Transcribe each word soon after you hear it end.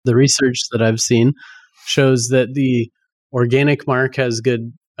The research that I've seen shows that the organic mark has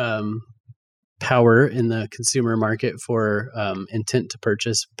good power in the consumer market for intent to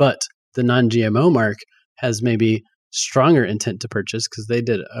purchase, but the non-GMO mark has maybe stronger intent to purchase because they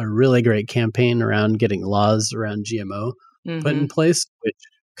did a really great campaign around getting laws around GMO put in place, which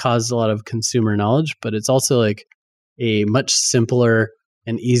caused a lot of consumer knowledge, but it's also like a much simpler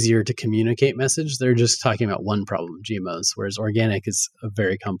and easier to communicate message. They're just talking about one problem, GMOs, whereas organic is a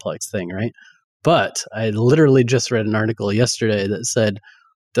very complex thing, right? But I literally just read an article yesterday that said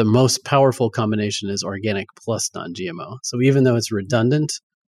the most powerful combination is organic plus non-GMO. So even though it's redundant,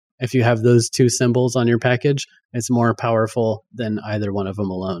 if you have those two symbols on your package, it's more powerful than either one of them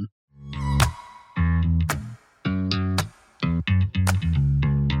alone.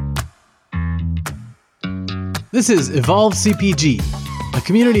 This is Evolve CPG, a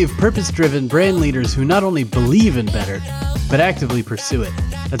community of purpose-driven brand leaders who not only believe in better, but actively pursue it.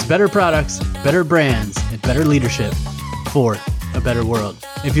 That's better products, better brands, and better leadership for a better world.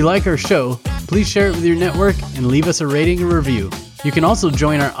 If you like our show, please share it with your network and leave us a rating and review. You can also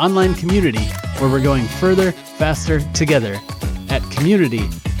join our online community where we're going further, faster, together at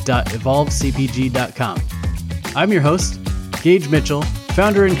community.evolvecpg.com. I'm your host, Gage Mitchell,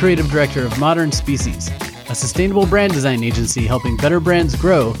 founder and creative director of Modern Species, a sustainable brand design agency helping better brands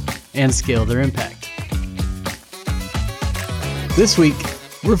grow and scale their impact. This week,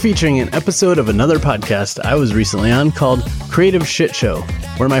 we're featuring an episode of another podcast I was recently on called Creative Shit Show,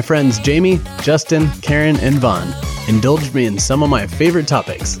 where my friends Jamie, Justin, Karen, and Vaughn indulged me in some of my favorite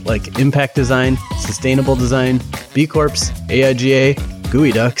topics like impact design, sustainable design, B Corps, AIGA,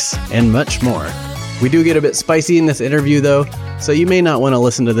 GUI ducks, and much more. We do get a bit spicy in this interview though, so you may not want to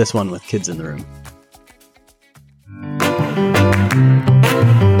listen to this one with kids in the room.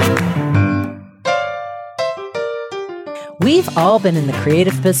 We've all been in the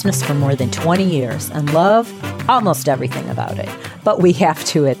creative business for more than 20 years and love almost everything about it. But we have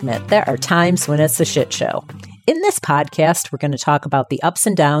to admit, there are times when it's a shit show. In this podcast, we're going to talk about the ups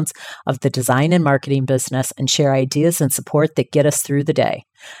and downs of the design and marketing business and share ideas and support that get us through the day.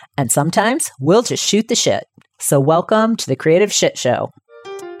 And sometimes we'll just shoot the shit. So welcome to the Creative Shit Show.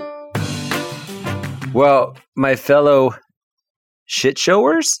 Well, my fellow shit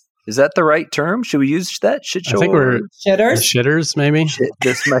showers, is that the right term? Should we use that? Shit show? I think we're shitters. Shitters, maybe.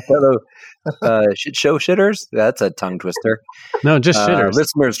 Just my fellow shit show shitters. That's a tongue twister. No, just shitters.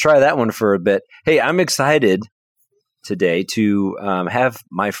 Listeners, try that one for a bit. Hey, I'm excited today to have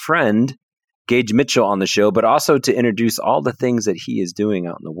my friend Gage Mitchell on the show, but also to introduce all the things that he is doing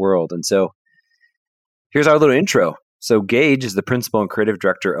out in the world. And so here's our little intro. So Gage is the principal and creative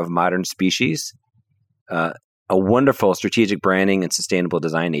director of Modern Species, a wonderful strategic branding and sustainable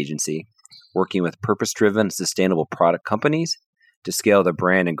design agency working with purpose-driven, sustainable product companies to scale their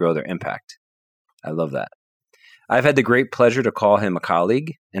brand and grow their impact. I love that. I've had the great pleasure to call him a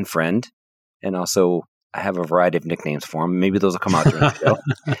colleague and friend, and also I have a variety of nicknames for him. Maybe those will come out during the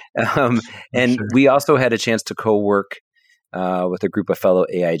show. And sure. We also had a chance to co-work with a group of fellow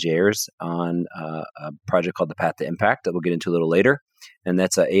AIJers on a project called The Path to Impact that we'll get into a little later. And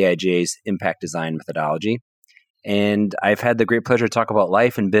that's AIJ's impact design methodology. And I've had the great pleasure to talk about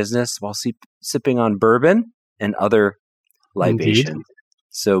life and business while sipping on bourbon and other libations. Indeed.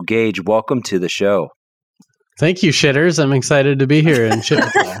 So, Gage, welcome to the show. Thank you, shitters. I'm excited to be here and shit.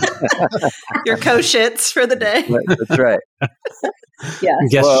 Your co-shits for the day. That's right. Yeah.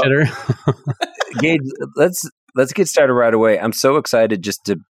 Guest shitter. Gage, let's get started right away. I'm so excited just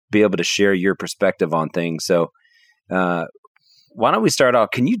to be able to share your perspective on things. So, why don't we start off?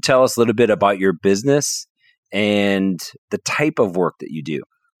 Can you tell us a little bit about your business and the type of work that you do?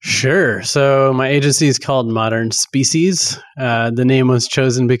 Sure. So my agency is called Modern Species. The name was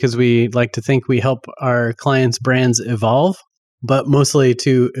chosen because we like to think we help our clients' brands evolve, but mostly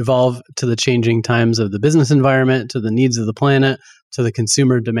to evolve to the changing times of the business environment, to the needs of the planet, to the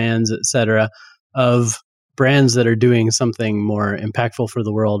consumer demands, et cetera, of brands that are doing something more impactful for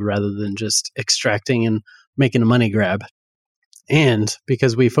the world rather than just extracting and making a money grab. And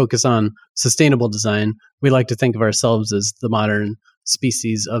because we focus on sustainable design, we like to think of ourselves as the modern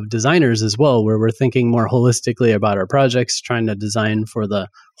species of designers as well, where we're thinking more holistically about our projects, trying to design for the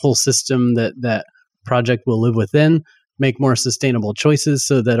whole system that project will live within, make more sustainable choices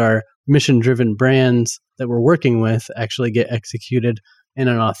so that our mission-driven brands that we're working with actually get executed in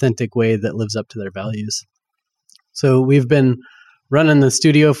an authentic way that lives up to their values. So we've been running the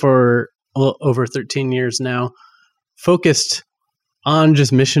studio for a little over 13 years now, focused on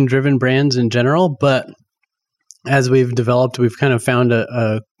just mission-driven brands in general, but as we've developed, we've kind of found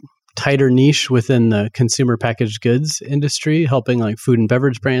a tighter niche within the consumer packaged goods industry, helping like food and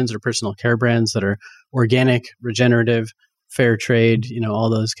beverage brands or personal care brands that are organic, regenerative, fair trade, all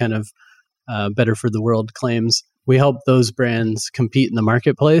those kind of better for the world claims. We help those brands compete in the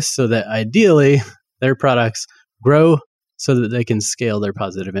marketplace so that ideally their products grow so that they can scale their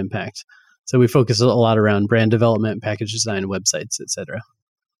positive impact. So we focus a lot around brand development, package design, websites, etc.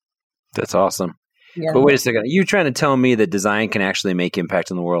 That's awesome. Yeah. But wait a second. You're trying to tell me that design can actually make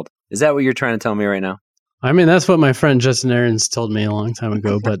impact in the world? Is that what you're trying to tell me right now? I mean, that's what my friend Justin Ahrens told me a long time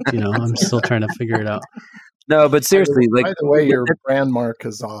ago, but I'm still trying to figure it out. No, but seriously, by the way, your brand mark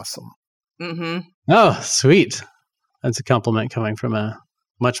is awesome. Mm-hmm. Oh, sweet. That's a compliment coming from a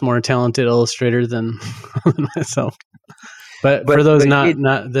much more talented illustrator than myself. But for those not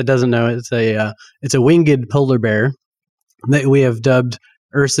that doesn't know, it's a winged polar bear that we have dubbed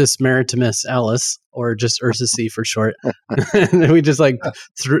Ursus maritimus Alice, or just Ursus for short. We just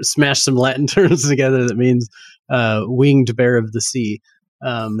smash some Latin terms together that means winged bear of the sea.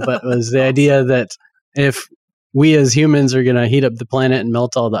 But it was the idea that if we as humans are going to heat up the planet and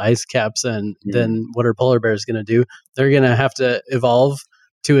melt all the ice caps, and then what are polar bears going to do? They're going to have to evolve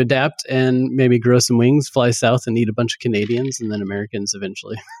to adapt and maybe grow some wings, fly south and eat a bunch of Canadians and then Americans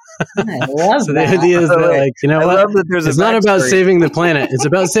eventually. I love so that. The idea is that, it's not about saving the planet. It's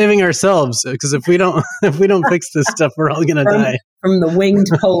about saving ourselves. Because if we don't fix this stuff, we're all going to die. From the winged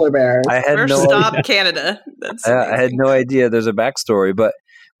polar bears. Stop Canada. I had no idea there's a backstory. But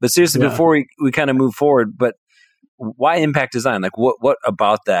seriously, before we kind of move forward, but why impact design? Like what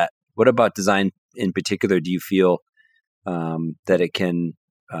about that? What about design in particular do you feel that it can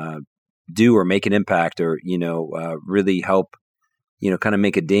do or make an impact, or really help kind of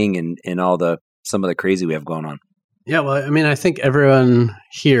make a ding in all some of the crazy we have going on? Yeah, well, I mean, I think everyone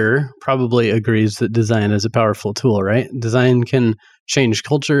here probably agrees that design is a powerful tool, right? Design can change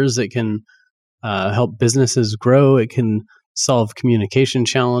cultures. It can help businesses grow. It can solve communication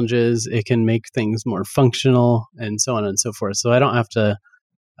challenges. It can make things more functional, and so on and so forth. So I don't have to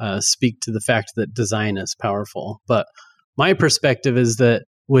speak to the fact that design is powerful. But my perspective is that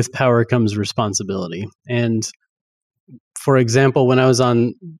with power comes responsibility. And for example, when I was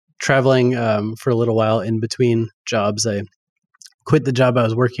traveling for a little while in between jobs, I quit the job I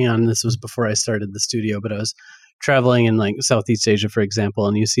was working on. This was before I started the studio, but I was traveling in Southeast Asia, for example,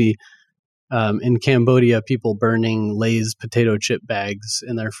 and you see in Cambodia, people burning Lay's potato chip bags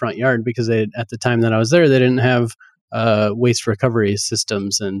in their front yard because at the time that I was there, they didn't have waste recovery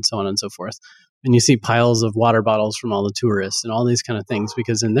systems and so on and so forth. And you see piles of water bottles from all the tourists and all these kind of things,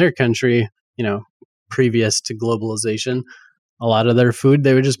 because in their country, previous to globalization, a lot of their food,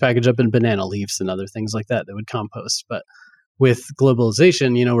 they would just package up in banana leaves and other things like that would compost. But with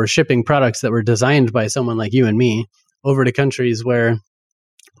globalization, we're shipping products that were designed by someone like you and me over to countries where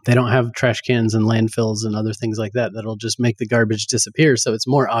they don't have trash cans and landfills and other things like that that'll just make the garbage disappear. So it's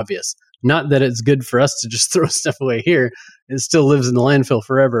more obvious. Not that it's good for us to just throw stuff away here. It still lives in the landfill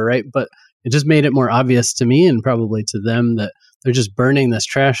forever, right? But it just made it more obvious to me, and probably to them, that they're just burning this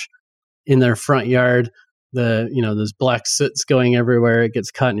trash in their front yard. Those black soots going everywhere. It gets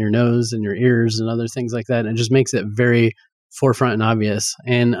caught in your nose and your ears and other things like that. And it just makes it very forefront and obvious.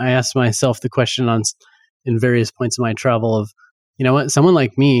 And I asked myself the question in various points of my travel of, someone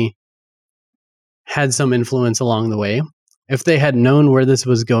like me had some influence along the way. If they had known where this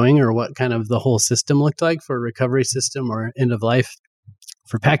was going, or what kind of the whole system looked like for a recovery system or end of life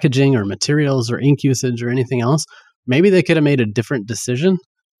for packaging or materials or ink usage or anything else, maybe they could have made a different decision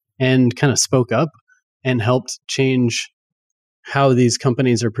and kind of spoke up and helped change how these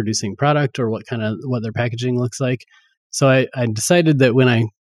companies are producing product, or what their packaging looks like. So I decided that when I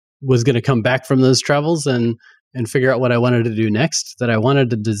was going to come back from those travels and figure out what I wanted to do next, that I wanted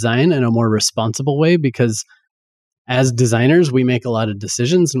to design in a more responsible way, because as designers, we make a lot of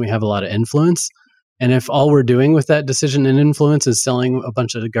decisions and we have a lot of influence. And if all we're doing with that decision and influence is selling a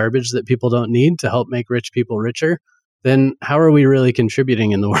bunch of garbage that people don't need to help make rich people richer, then how are we really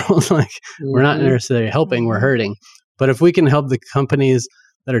contributing in the world? We're not necessarily helping, we're hurting. But if we can help the companies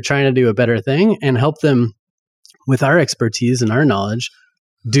that are trying to do a better thing and help them with our expertise and our knowledge,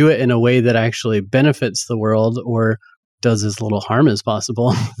 do it in a way that actually benefits the world or does as little harm as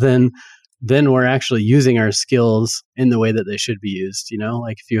possible, then we're actually using our skills in the way that they should be used.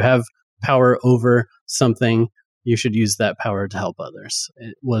 If you have power over something, you should use that power to help others.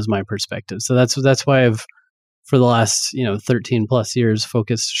 It was my perspective. So that's why I've, for the last 13 plus years,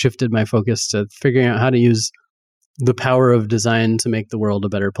 shifted my focus to figuring out how to use the power of design to make the world a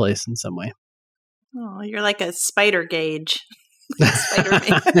better place in some way. Oh, you're like a spider gauge.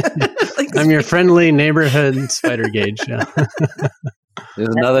 I'm your friendly neighborhood spider gauge. Yeah.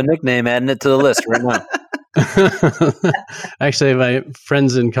 There's another nickname, adding it to the list right now. Actually, my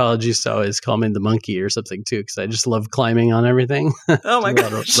friends in college used to always call me the monkey or something too, because I just love climbing on everything. Oh my Do a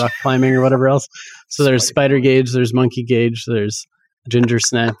lot of gosh. rock climbing or whatever else. So there's Spider Gauge, there's Monkey Gauge, there's Ginger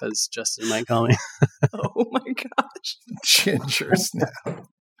Snap, as Justin might call me. Oh my gosh. Ginger snap.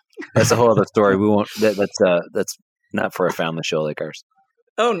 That's a whole other story. We won't. That's not for a family show like ours.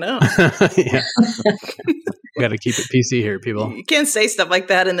 Oh no. Yeah, got to keep it PC here, people. You can't say stuff like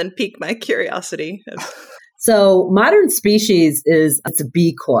that and then pique my curiosity. So Modern Species it's a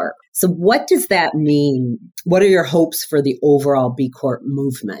B Corp. So what does that mean? What are your hopes for the overall B Corp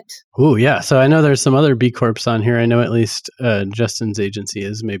movement? Oh, yeah. So I know there's some other B Corps on here. I know at least Justin's agency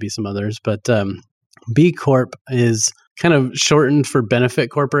is, maybe some others. But B Corp is kind of shortened for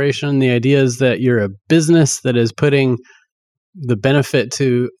benefit corporation. The idea is that you're a business that is putting the benefit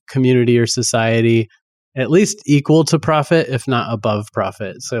to community or society at least equal to profit, if not above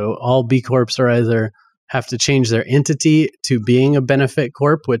profit. So all B Corps are either have to change their entity to being a benefit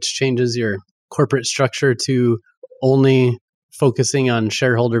corp, which changes your corporate structure to only focusing on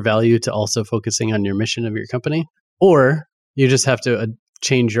shareholder value to also focusing on your mission of your company, or you just have to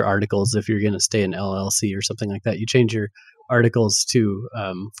change your articles. If you're going to stay in LLC or something like that, you change your articles to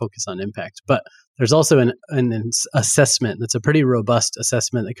focus on impact. But there's also an assessment that's a pretty robust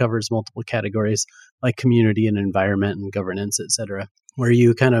assessment that covers multiple categories like community and environment and governance, et cetera, where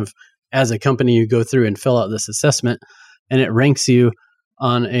you kind of, as a company, you go through and fill out this assessment, and it ranks you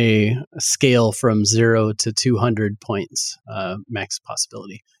on a scale from 0 to 200 points, max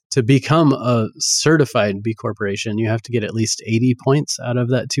possibility. To become a certified B Corporation, you have to get at least 80 points out of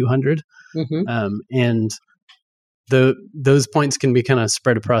that 200. Mm-hmm. And those points can be kind of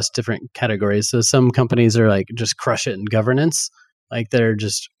spread across different categories. So some companies are like just crush it in governance. Like they're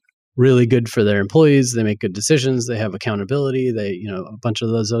just really good for their employees. They make good decisions. They have accountability. They, a bunch of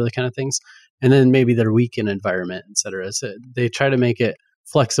those other kind of things. And then maybe they're weak in environment, et cetera. So they try to make it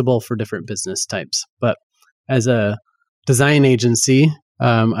flexible for different business types. But as a design agency,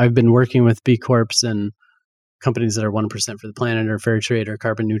 I've been working with B Corps and companies that are 1% for the planet or fair trade or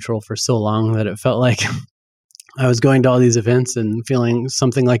carbon neutral for so long that it felt like I was going to all these events and feeling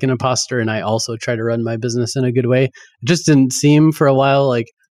something like an imposter. And I also try to run my business in a good way. It just didn't seem for a while like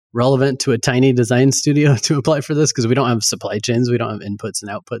relevant to a tiny design studio to apply for this because we don't have supply chains. We don't have inputs and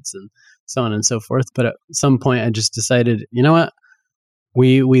outputs and so on and so forth. But at some point I just decided, you know what?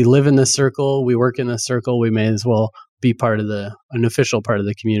 We live in this circle. We work in this circle. We may as well be part of an official part of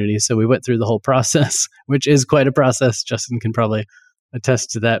the community. So we went through the whole process, which is quite a process. Justin can probably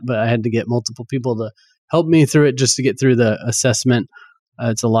attest to that, but I had to get multiple people to help me through it just to get through the assessment.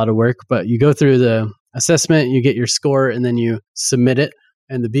 It's a lot of work, but you go through the assessment, you get your score, and then you submit it,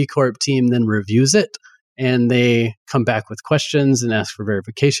 and the B Corp team then reviews it, and they come back with questions and ask for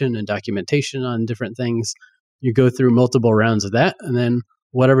verification and documentation on different things. You go through multiple rounds of that, and then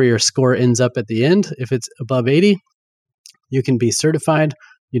whatever your score ends up at the end, if it's above 80, you can be certified.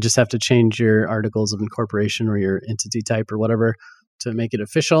 You just have to change your articles of incorporation or your entity type or whatever to make it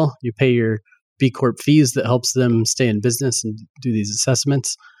official. You pay your B Corp fees that helps them stay in business and do these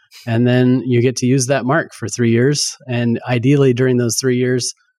assessments. And then you get to use that mark for 3 years. And ideally during those 3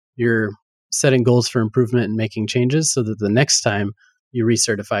 years, you're setting goals for improvement and making changes so that the next time you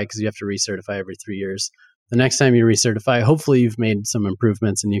recertify, because you have to recertify every 3 years, the next time you recertify, hopefully you've made some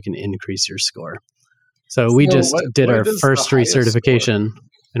improvements and you can increase your score. So we just did our first recertification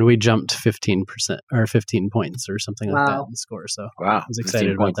and we jumped 15% or 15 points or something like that in the score. So wow, I was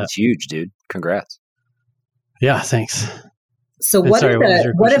excited about that. That's huge, dude. Congrats. Yeah, thanks. So what have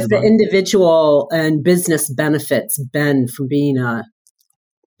the individual and business benefits been from being a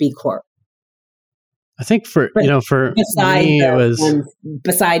B Corp? I think for me, it was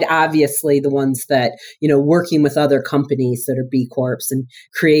beside obviously the ones that, working with other companies that are B Corps and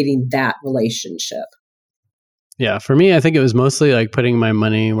creating that relationship. Yeah, for me, I think it was mostly like putting my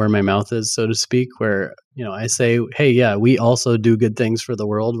money where my mouth is, so to speak, where, I say, hey, yeah, we also do good things for the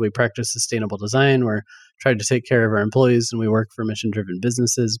world. We practice sustainable design. We're trying to take care of our employees and we work for mission-driven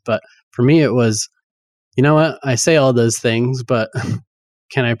businesses. But for me, it was, you know what? I say all those things, but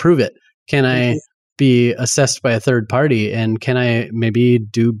can I prove it? Can I be assessed by a third party? And can I maybe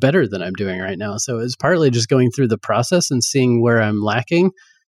do better than I'm doing right now? So it's partly just going through the process and seeing where I'm lacking.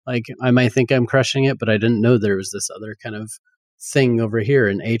 Like I might think I'm crushing it, but I didn't know there was this other kind of thing over here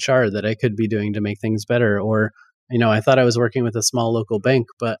in HR that I could be doing to make things better. Or, I thought I was working with a small local bank,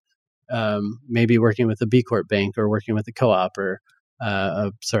 but maybe working with a B Corp bank or working with a co-op or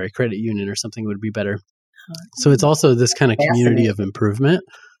credit union or something would be better. So it's also this kind of community of improvement.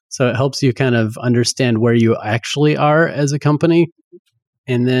 So it helps you kind of understand where you actually are as a company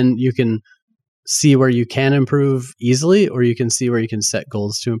And then you can see where you can improve easily, or you can see where you can set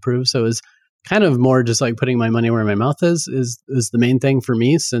goals to improve. So it's kind of more just like putting my money where my mouth is the main thing for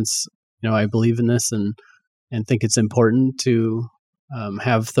me, since, I believe in this and think it's important to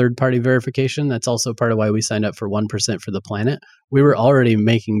have third-party verification. That's also part of why we signed up for 1% for the planet. We were already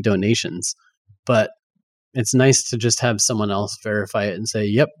making donations, but it's nice to just have someone else verify it and say,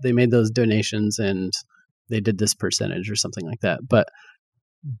 yep, they made those donations and they did this percentage or something like that. But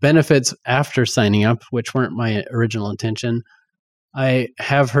benefits after signing up, which weren't my original intention, I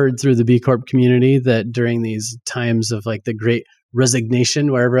have heard through the B Corp community that during these times of like the great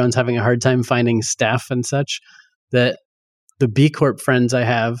resignation where everyone's having a hard time finding staff and such, that the B Corp friends I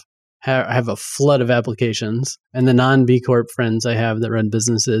have a flood of applications, and the non-B Corp friends I have that run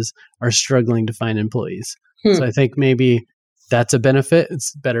businesses are struggling to find employees. So I think maybe that's a benefit.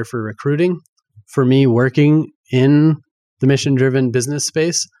 It's better for recruiting. For me, working in the mission-driven business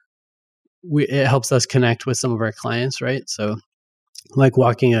space, it helps us connect with some of our clients, right? So like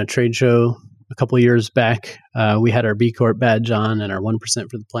walking a trade show a couple of years back, we had our B Corp badge on and our 1%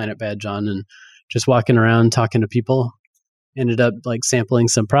 for the planet badge on, and just walking around talking to people. Ended up like sampling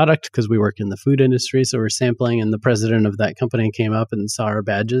some product because we work in the food industry. So we're sampling, and the president of that company came up and saw our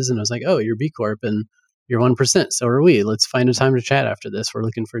badges and was like, oh, you're B Corp and you're 1%. So are we. Let's find a time to chat after this. We're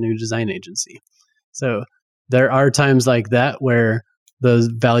looking for a new design agency. So there are times like that where those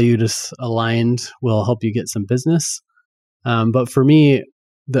values aligned will help you get some business. But for me,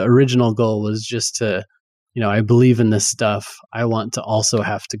 the original goal was just to, I believe in this stuff. I want to also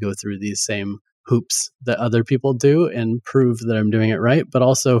have to go through these same hoops that other people do and prove that I'm doing it right, but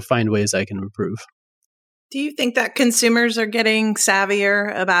also find ways I can improve. Do you think that consumers are getting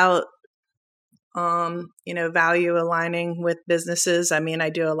savvier about, value aligning with businesses? I mean,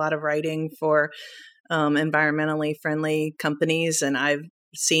 I do a lot of writing for environmentally friendly companies, and I've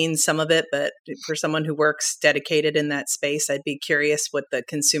seen some of it, but for someone who works dedicated in that space, I'd be curious what the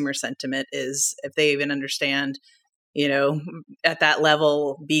consumer sentiment is, if they even understand at that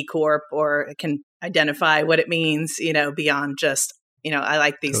level, B Corp, or can identify what it means, beyond just, I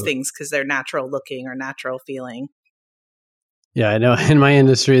like these things because they're natural looking or natural feeling. Yeah, I know. In my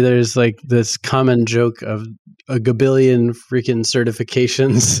industry, there's like this common joke of a gabillion freaking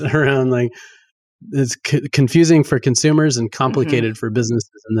certifications around, like, it's confusing for consumers and complicated for businesses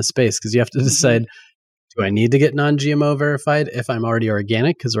in this space, because you have to decide, do I need to get non-GMO verified if I'm already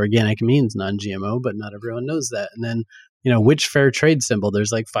organic? Because organic means non-GMO, but not everyone knows that. And then, which fair trade symbol?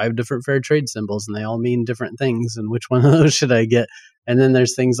 There's like 5 different fair trade symbols, and they all mean different things. And which one of those should I get? And then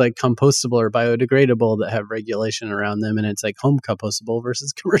there's things like compostable or biodegradable that have regulation around them. And it's like home compostable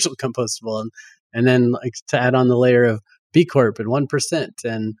versus commercial compostable. And then like to add on the layer of B Corp and 1%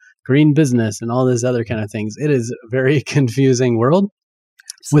 and green business and all these other kind of things. It is a very confusing world.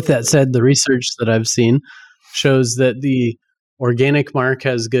 With that said, the research that I've seen shows that the organic mark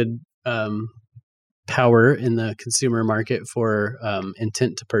has good power in the consumer market for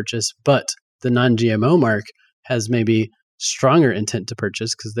intent to purchase, but the non-GMO mark has maybe stronger intent to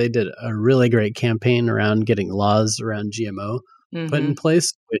purchase because they did a really great campaign around getting laws around GMO put in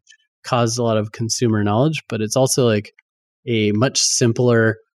place, which caused a lot of consumer knowledge, but it's also like a much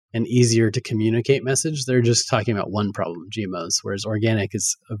simpler and easier to communicate message. They're just talking about one problem, GMOs, whereas organic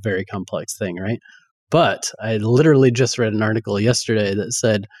is a very complex thing, right? But I literally just read an article yesterday that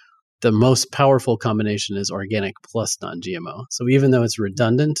said the most powerful combination is organic plus non-GMO. So even though it's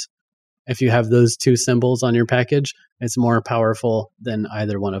redundant, if you have those two symbols on your package, it's more powerful than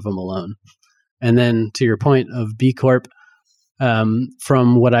either one of them alone. And then to your point of B Corp,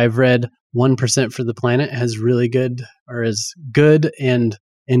 from what I've read, 1% for the planet has really good, or is good and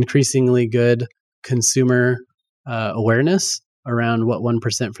increasingly good consumer awareness around what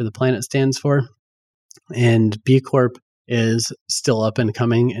 1% for the planet stands for. And B Corp is still up and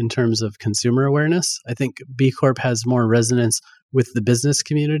coming in terms of consumer awareness. I think B Corp has more resonance with the business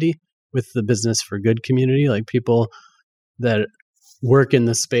community, with the business for good community, like people that work in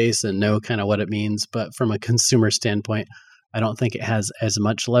the space and know kind of what it means. But from a consumer standpoint, I don't think it has as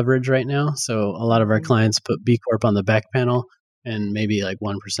much leverage right now. So a lot of our clients put B Corp on the back panel and maybe like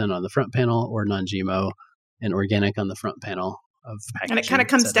 1% on the front panel, or non-GMO and organic on the front panel of packaging. And it kind of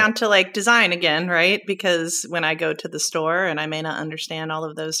comes down to like design again, right? Because when I go to the store and I may not understand all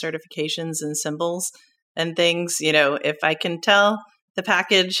of those certifications and symbols and things, if I can tell the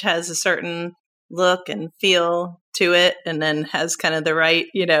package has a certain look and feel to it and then has kind of the right,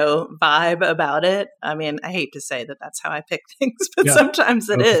 vibe about it. I mean, I hate to say that that's how I pick things, but sometimes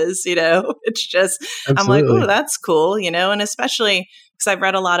it is, it's just, absolutely. I'm like, oh, that's cool, and especially because I've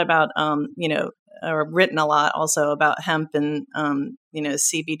read a lot about, written a lot also about hemp and,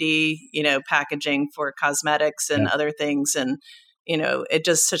 CBD, packaging for cosmetics and other things. And, it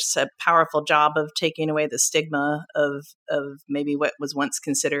just such a powerful job of taking away the stigma of maybe what was once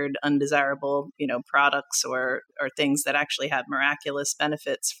considered undesirable, products or things that actually have miraculous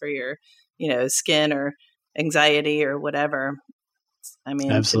benefits for your, skin or anxiety or whatever. I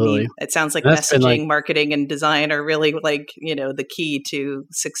mean, absolutely. To me, it sounds like That's messaging, marketing, and design are really the key to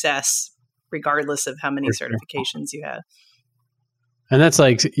success, regardless of how many certifications you have. And that's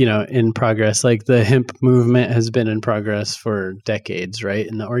in progress. Like the hemp movement has been in progress for decades, right?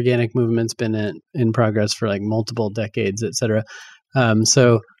 And the organic movement's been in progress for like multiple decades, et cetera.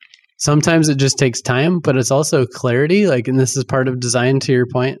 So sometimes it just takes time, but it's also clarity. And this is part of design, to your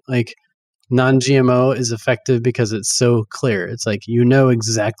point. Non-GMO is effective because it's so clear. It's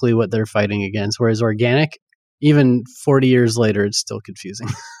exactly what they're fighting against. Whereas organic, even 40 years later, it's still confusing.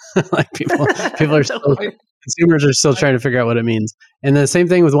 People are still, consumers are still trying to figure out what it means. And the same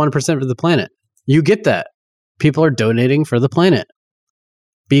thing with 1% for the planet. You get that. People are donating for the planet.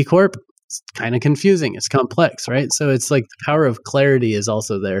 B Corp, it's kind of confusing. It's complex, right? So it's the power of clarity is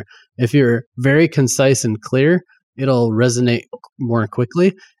also there. If you're very concise and clear, it'll resonate more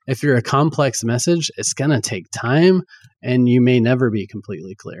quickly. If you're a complex message, it's going to take time and you may never be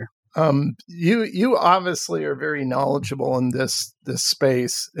completely clear. You obviously are very knowledgeable in this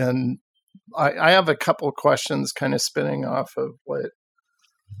space. And I have a couple of questions kind of spinning off of what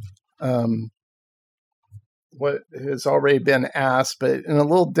has already been asked, but in a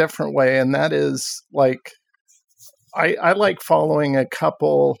little different way. And that is I like following a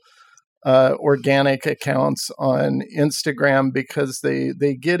couple organic accounts on Instagram because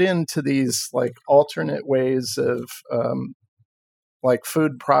they get into these alternate ways of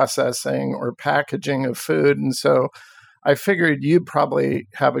food processing or packaging of food. And so I figured you'd probably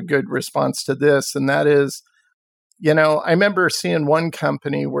have a good response to this. And that is, I remember seeing one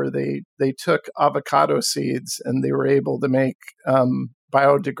company where they took avocado seeds and they were able to make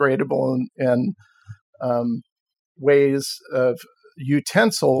biodegradable and ways of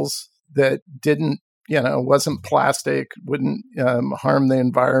utensils that didn't, wasn't plastic, wouldn't harm the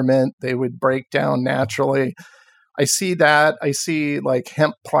environment. They would break down naturally. I see that. I see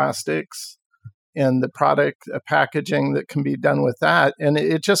hemp plastics and the product packaging that can be done with that. And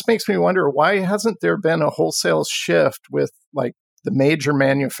it just makes me wonder, why hasn't there been a wholesale shift with the major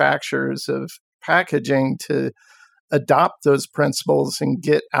manufacturers of packaging to adopt those principles and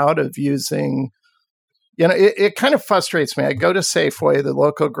get out of using, it kind of frustrates me. I go to Safeway, the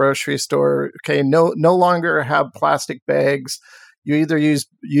local grocery store. Okay, no longer have plastic bags. You either use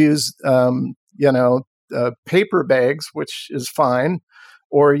paper bags, which is fine,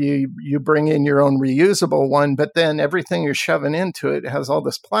 or you bring in your own reusable one, but then everything you're shoving into it has all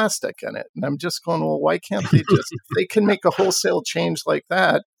this plastic in it. And I'm just going, well, why can't they just, if they can make a wholesale change like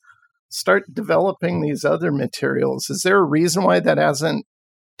that, start developing these other materials? Is there a reason why that hasn't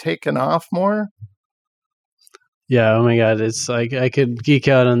taken off more? Yeah. Oh my God. It's I could geek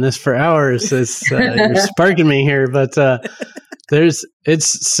out on this for hours. It's you're sparking me here, but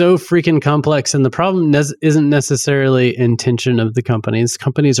it's so freaking complex. And the problem isn't necessarily intention of the companies.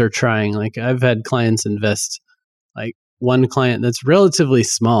 Companies are trying. I've had clients invest, one client that's relatively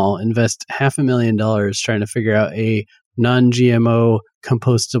small, invest $500,000 trying to figure out a non-GMO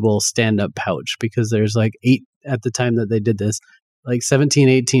compostable stand-up pouch because there's 8 at the time that they did this, 17,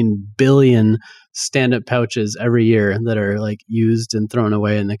 18 billion stand-up pouches every year that are used and thrown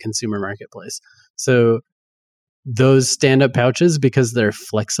away in the consumer marketplace. So those stand-up pouches, because they're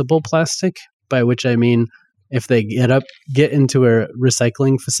flexible plastic, by which I mean if they get into a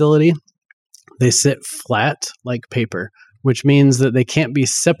recycling facility, they sit flat like paper, which means that they can't be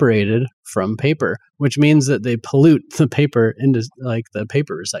separated from paper, which means that they pollute the paper into the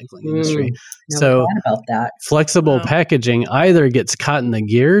paper recycling industry. So about that. Flexible packaging either gets caught in the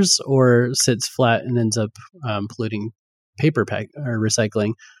gears or sits flat and ends up polluting paper or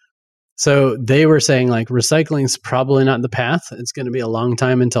recycling. So they were saying recycling is probably not the path. It's going to be a long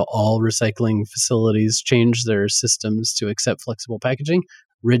time until all recycling facilities change their systems to accept flexible packaging.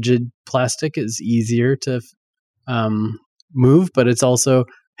 Rigid plastic is easier to move, but it's also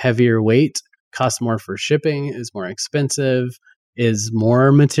heavier weight, costs more for shipping, is more expensive, is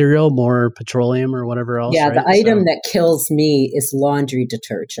more material, more petroleum or whatever else. Yeah, right? the item that kills me is laundry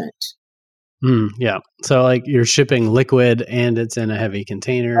detergent. Yeah. So you're shipping liquid and it's in a heavy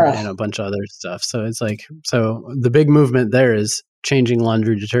container and a bunch of other stuff. So it's so the big movement there is changing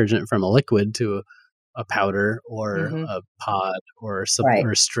laundry detergent from a liquid to a powder or a pod or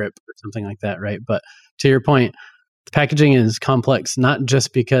or a strip or something like that. Right. But to your point, the packaging is complex, not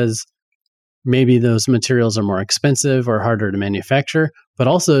just because maybe those materials are more expensive or harder to manufacture, but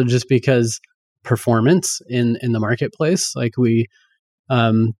also just because performance in the marketplace. Like we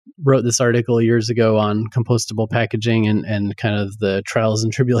wrote this article years ago on compostable packaging and kind of the trials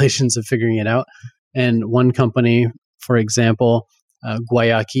and tribulations of figuring it out. And one company, for example,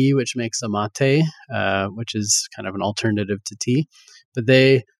 Guayaki, which makes a mate, which is kind of an alternative to tea, but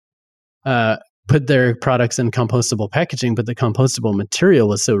they put their products in compostable packaging, but the compostable material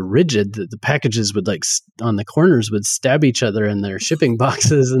was so rigid that the packages would on the corners would stab each other in their shipping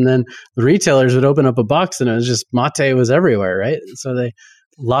boxes. And then the retailers would open up a box and it was just mate was everywhere, right? So they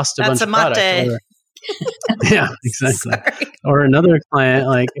lost a bunch of product. Yeah, exactly. Sorry. Or another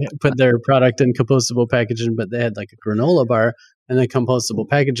client put their product in compostable packaging, but they had a granola bar, and the compostable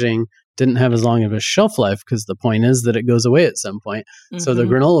packaging didn't have as long of a shelf life because the point is that it goes away at some point. Mm-hmm. So the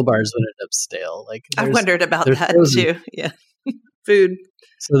granola bars would end up stale. I wondered about that too. Yeah, food.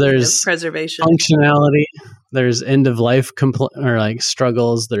 So there's preservation, functionality. There's end of life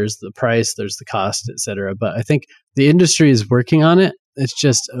struggles. There's the price. There's the cost, etc. But I think the industry is working on it. It's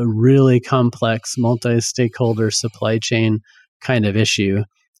just a really complex, multi-stakeholder supply chain kind of issue.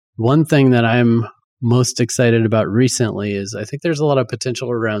 One thing that I'm most excited about recently is I think there's a lot of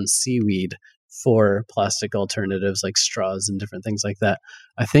potential around seaweed for plastic alternatives like straws and different things like that.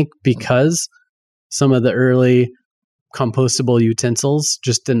 I think because some of the early compostable utensils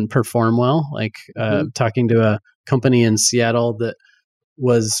just didn't perform well. Talking to a company in Seattle that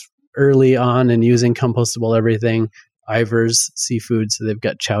was early on and using compostable everything, Ivar's Seafood, so they've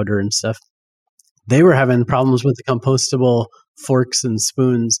got chowder and stuff. They were having problems with the compostable forks and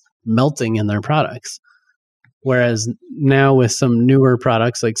spoons melting in their products. Whereas now with some newer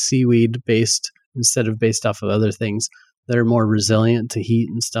products like seaweed based instead of based off of other things that are more resilient to heat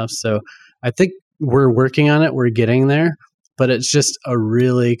and stuff. So I think we're working on it. We're getting there, but it's just a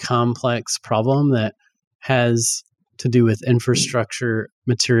really complex problem that has to do with infrastructure,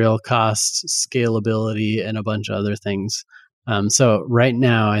 material costs, scalability, and a bunch of other things. So right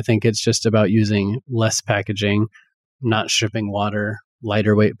now, I think it's just about using less packaging, not shipping water,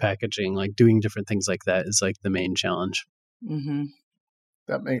 lighter weight packaging, doing different things like that is the main challenge. Mm-hmm.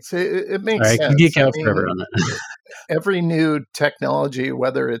 That makes it makes sense. I can geek out forever on that. Every new technology,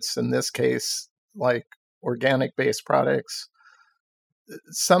 whether it's in this case organic based products,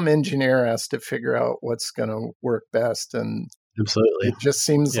 some engineer has to figure out what's going to work best. And absolutely, it just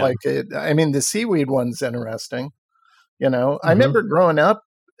seems like it. I mean, the seaweed one's interesting. I remember growing up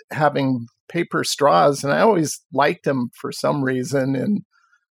having paper straws, and I always liked them for some reason.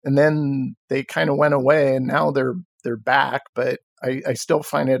 And then they kind of went away, and now they're back. But I still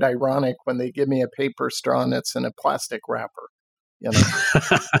find it ironic when they give me a paper straw and it's in a plastic wrapper.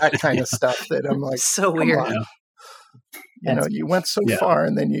 That kind of stuff that I'm like, so weird. You went so far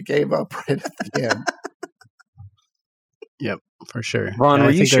and then you gave up right at the end. Yep, for sure. Ron, were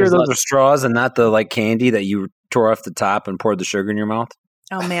you sure those are straws and not the candy that you tore off the top and poured the sugar in your mouth?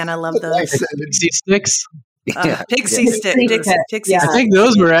 Oh man, I love those. Pixie sticks? Pixie stick. I think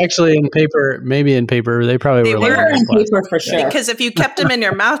those were actually in paper, maybe in paper. They probably were in paper for sure. Because if you kept them in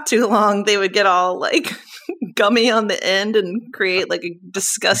your mouth too long, they would get all gummy on the end and create a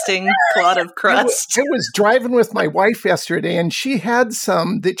disgusting clot of crust. I was driving with my wife yesterday, and she had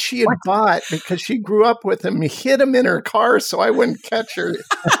some that she had bought because she grew up with them. Hid them in her car so I wouldn't catch her.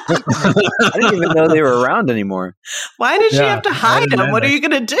 I didn't even know they were around anymore. Why did she have to hide them? What are you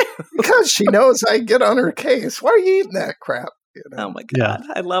going to do? Because she knows I get on her case. Why are you eating that crap? Oh my God.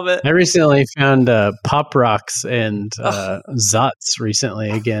 I love it. I recently found Pop Rocks and Zots recently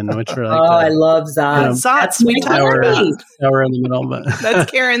again, which are I love Zots. Zots, we talk about. Sour in the middle, but that's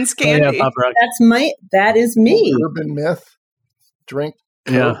Karen's candy. Pop Rock. That is me. Urban myth. Drink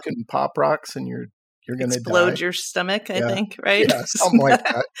Coke and Pop Rocks and you're going to explode your stomach, I think, right? Yeah, something like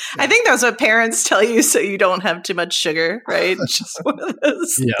that. Yeah. I think that's what parents tell you so you don't have too much sugar, right? It's just one of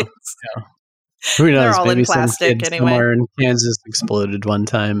those things. Yeah. Who knows? They're all maybe in plastic some kid anyway. Somewhere in Kansas exploded one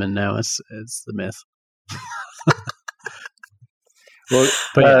time, and now it's the myth.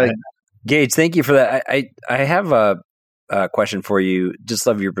 Well, Gage, thank you for that. I have a question for you. Just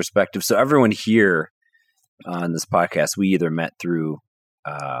love your perspective. So everyone here on this podcast, we either met through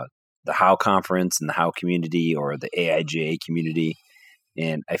the How Conference and the How community or the AIGA community,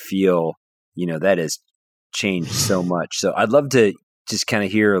 and I feel that has changed so much. So I'd love to just kind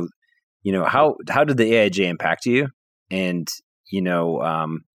of hear. How did the AIGA impact you? And,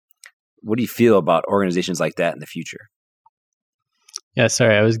 what do you feel about organizations like that in the future? Yeah,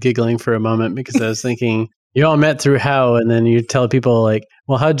 sorry, I was giggling for a moment because I was thinking, you all met through How, and then you tell people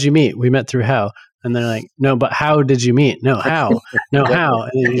well, how'd you meet? We met through How. And they're like, no, but how did you meet? No, how? No, how?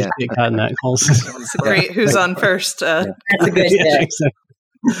 And then you just get caught in that whole system. It's a great who's on first. That's a good tip.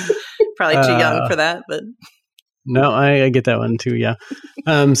 Exactly. Probably too young for that, but No, I get that one too. Yeah.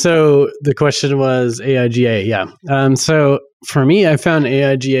 So the question was AIGA. Yeah. So for me, I found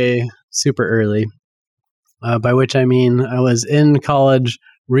AIGA super early, by which I mean I was in college,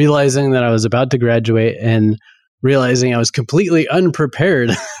 realizing that I was about to graduate and realizing I was completely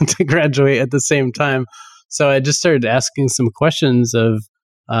unprepared to graduate at the same time. So I just started asking some questions of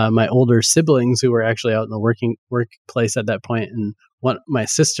my older siblings who were actually out in the workplace at that point. And my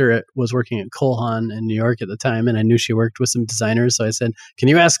sister was working at Cole Haan in New York at the time, and I knew she worked with some designers. So I said, can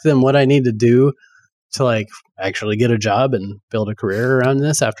you ask them what I need to do to like actually get a job and build a career around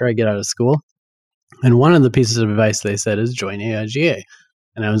this after I get out of school? And one of the pieces of advice they said is join AIGA.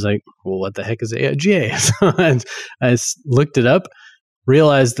 And I was like, well, what the heck is AIGA? So I looked it up,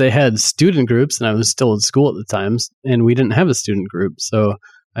 realized they had student groups, and I was still in school at the time, and we didn't have a student group. So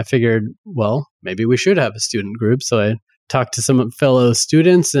I figured, well, maybe we should have a student group. So I talked to some fellow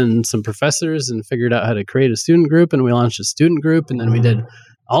students and some professors and figured out how to create a student group, and we launched a student group. And then we did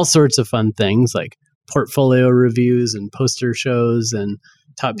all sorts of fun things like portfolio reviews and poster shows and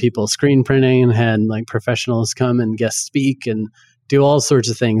taught people screen printing and had like professionals come and guest speak and do all sorts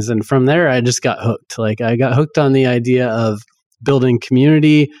of things. And from there, I just got hooked. Like I got hooked on the idea of building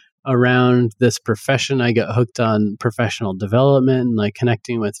community around this profession. I got hooked on professional development and like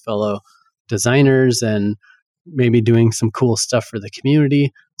connecting with fellow designers and maybe doing some cool stuff for the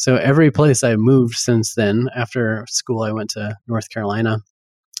community. So every place I moved since then, after school, I went to North Carolina.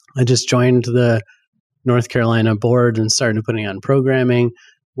 I just joined the North Carolina board and started putting on programming.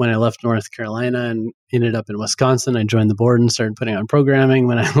 When I left North Carolina and ended up in Wisconsin, I joined the board and started putting on programming.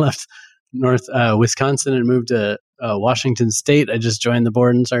 When I left Wisconsin and moved to Washington State, I just joined the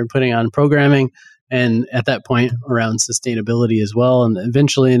board and started putting on programming. And at that point, around sustainability as well, and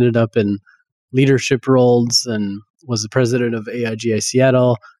eventually ended up in leadership roles and was the president of AIGA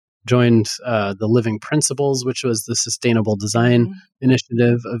Seattle, joined the Living Principles, which was the sustainable design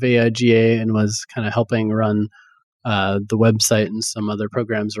initiative of AIGA, and was kind of helping run the website and some other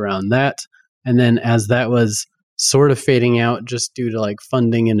programs around that. And then as that was sort of fading out just due to like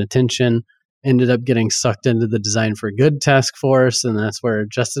funding and attention, ended up getting sucked into the Design for Good task force. And that's where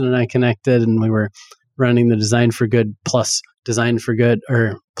Justin and I connected, and we were running the Design for Good plus Design for Good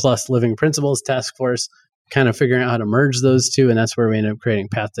or plus Living Principles task force, kind of figuring out how to merge those two. And that's where we ended up creating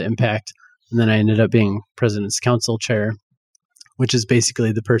Path to Impact. And then I ended up being President's Council Chair, which is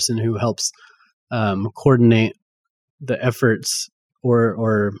basically the person who helps coordinate the efforts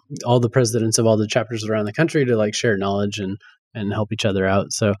or all the presidents of all the chapters around the country to like share knowledge and help each other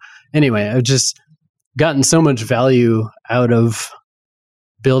out. So anyway, I've just gotten so much value out of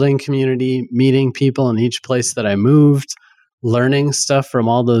building community, meeting people in each place that I moved, learning stuff from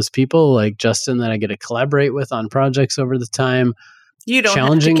all those people like Justin that I get to collaborate with on projects over the time. You don't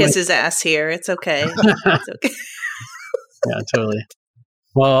have to kiss his ass here. It's okay. It's okay. Yeah, totally.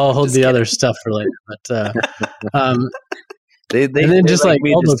 Well, I'll hold the other stuff for later. But they just like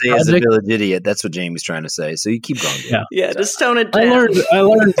me to stay as a village idiot. That's what Jamie's trying to say. So you keep going. Yeah, just tone it down. I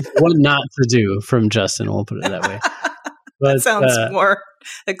learned what not to do from Justin. We'll put it that way. But, that sounds more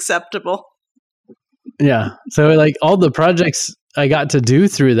acceptable. Yeah. So like all the projects I got to do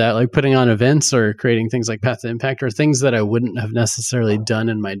through that, like putting on events or creating things like Path to Impact, are things that I wouldn't have necessarily done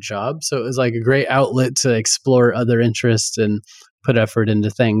in my job. So it was like a great outlet to explore other interests and put effort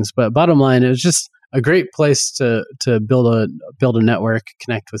into things. But bottom line, it was just a great place to build a network,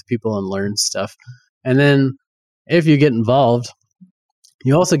 connect with people, and learn stuff. And then if you get involved,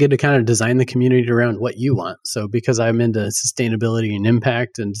 you also get to kind of design the community around what you want. So because I'm into sustainability and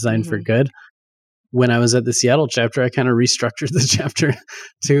impact and design for good, when I was at the Seattle chapter, I kind of restructured the chapter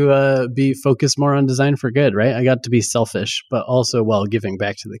to be focused more on design for good, right? I got to be selfish, but also while giving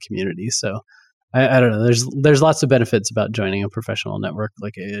back to the community. So I don't know. There's lots of benefits about joining a professional network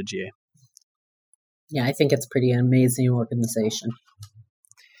like AIGA. Yeah, I think it's pretty amazing organization.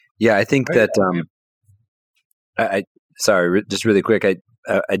 Yeah, I think that. Sorry, just really quick. I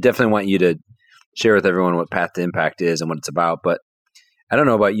definitely want you to share with everyone what Path to Impact is and what it's about. But I don't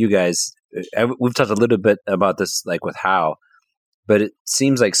know about you guys. We've talked a little bit about this, like with how, but it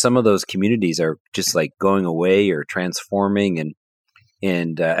seems like some of those communities are just like going away or transforming.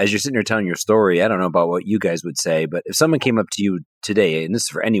 And as you're sitting here telling your story, I don't know about what you guys would say, but if someone came up to you today, and this is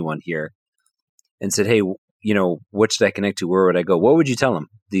for anyone here, and said, "Hey, what should I connect to? Where would I go?" What would you tell them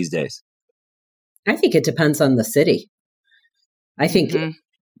these days? I think it depends on the city. I think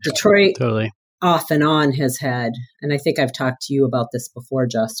Detroit off and on has had, and I think I've talked to you about this before,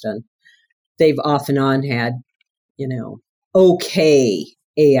 Justin. they've off and on had, okay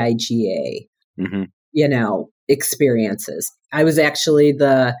AIGA, experiences. I was actually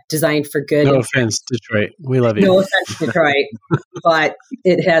the Design for Good. No offense, Detroit. We love you. No offense, Detroit, but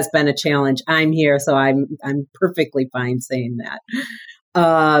it has been a challenge. I'm here, so I'm perfectly fine saying that.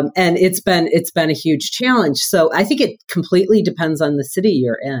 And it's been a huge challenge. So I think it completely depends on the city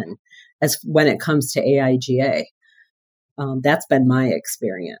you're in, as when it comes to AIGA. That's been my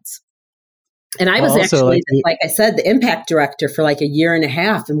experience. And I was actually, like I said, the impact director for like a year and a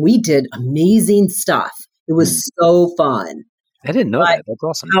half, and we did amazing stuff. It was so fun. I didn't know that. That's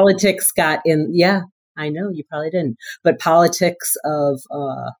awesome. Politics got in. Yeah, I know you probably didn't. But politics of,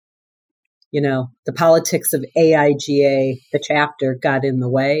 the politics of AIGA, the chapter, got in the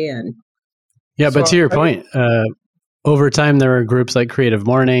way. And but to your point, over time, there were groups like Creative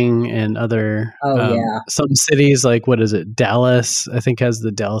Morning and other, some cities like, what is it? Dallas, I think, has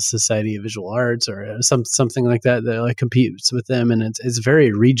the Dallas Society of Visual Arts or something like that like competes with them. And it's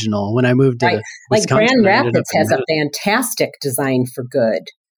very regional. When I moved to Grand Wisconsin, Rapids has a fantastic Design for Good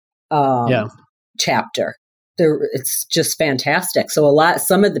chapter. It's just fantastic. So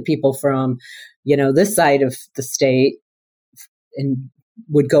some of the people from, this side of the state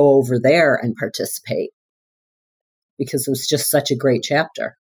would go over there and participate, because it was just such a great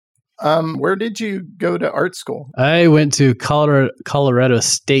chapter. Where did you go to art school? I went to Colorado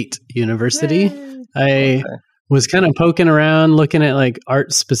State University. I was kind of poking around, looking at like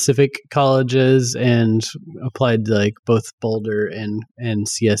art specific colleges, and applied to like both Boulder and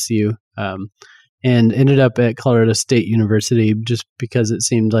CSU, and ended up at Colorado State University just because it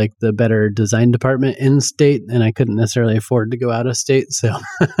seemed like the better design department in state, and I couldn't necessarily afford to go out of state. So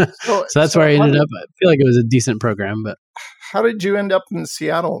that's where I ended up. I feel like it was a decent program. But how did you end up in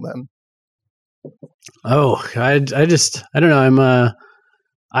Seattle then? Oh, I don't know.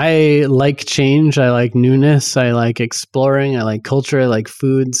 I like change. I like newness. I like exploring. I like culture. I like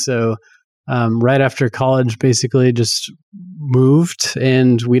food. So right after college, basically just moved,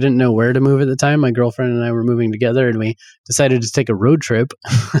 and we didn't know where to move at the time. My girlfriend and I were moving together, and we decided to take a road trip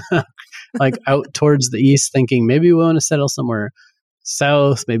like out towards the east, thinking maybe we want to settle somewhere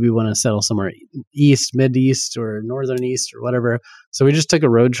south, maybe we want to settle somewhere east, mid-east, or northern east, or whatever. So we just took a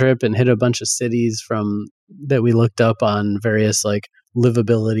road trip and hit a bunch of cities that we looked up on various like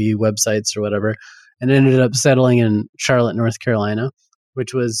livability websites or whatever, and ended up settling in Charlotte, North Carolina,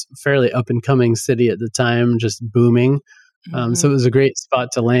 which was a fairly up and coming city at the time, just booming. So it was a great spot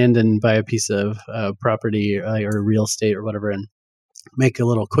to land and buy a piece of property or real estate or whatever, and make a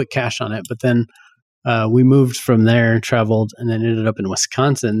little quick cash on it. But then we moved from there, traveled, and then ended up in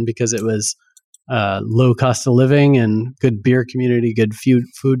Wisconsin because it was low cost of living and good beer community, good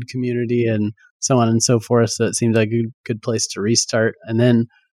food community, and so on and so forth. So it seemed like a good place to restart. And then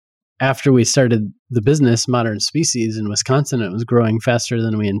after we started the business, Modern Species, in Wisconsin, it was growing faster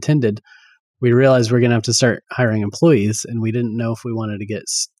than we intended. We realized we're going to have to start hiring employees, and we didn't know if we wanted to get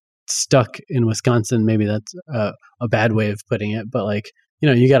stuck in Wisconsin. Maybe that's a bad way of putting it, but like,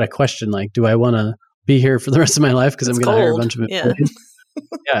 you got to question, like, do I want to be here for the rest of my life because I'm going to hire a bunch of employees?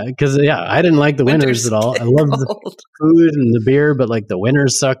 Because I didn't like the winters at all. I loved the food and the beer, but like the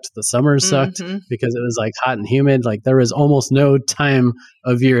winters sucked, the summers sucked because it was like hot and humid. Like there was almost no time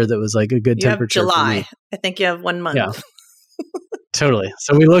of year that was like a good temperature. You have July. I think you have 1 month. Yeah, totally.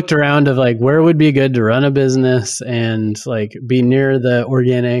 So we looked around of like where would be good to run a business and like be near the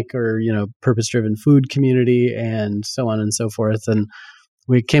organic or purpose-driven food community and so on and so forth. And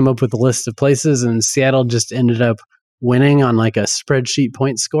we came up with a list of places, and Seattle just ended up winning on like a spreadsheet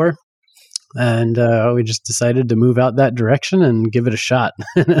point score. And we just decided to move out that direction and give it a shot.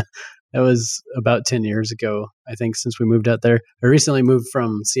 That was about 10 years ago, I think, since we moved out there. I recently moved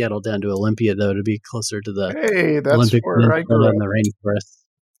from Seattle down to Olympia, though, to be closer to the Olympic where I grew up. And the rainforest.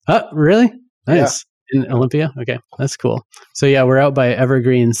 Oh, really? Nice. Yeah. In Olympia? Okay, that's cool. So yeah, we're out by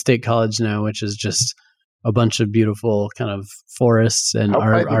Evergreen State College now, which is just a bunch of beautiful kind of forests and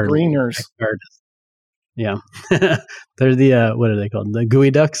our greeners. Yeah. They're the, what are they called? The Gooey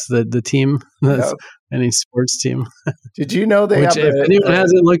Ducks, the team, any sports team. Did you know if anyone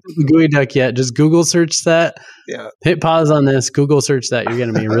hasn't looked at the Gooey Duck yet, just Google search that. Yeah. Hit pause on this, Google search that. You're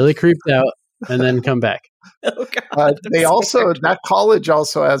going to be really creeped out and then come back. Oh, God. That college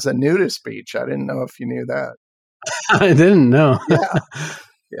also has a nudist beach. I didn't know if you knew that. I didn't know.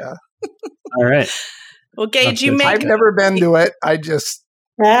 Yeah. All right. Well, Gage, I've never been to it. I just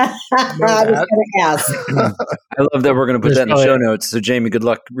I was going to ask. I love that we're going to put that in the show notes. So, Jamie, good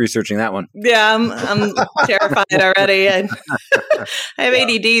luck researching that one. Yeah, I'm terrified already. I have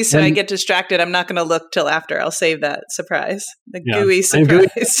ADD, so I get distracted. I'm not going to look till after. I'll save that surprise, gooey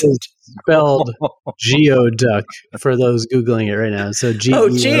surprise. spelled geoduck for those Googling it right now. So G. Oh,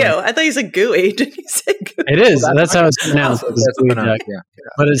 geo. I thought you said gooey. Did you say gooey? It is. That's how it's pronounced. Yeah.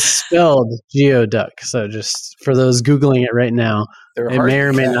 But it's spelled geoduck. So just for those Googling it right now, it may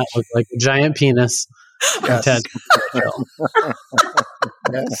or may not look like a giant penis. Yes.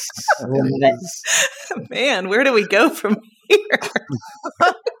 Man, where do we go from here?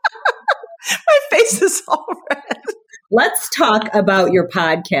 My face is all red. Let's talk about your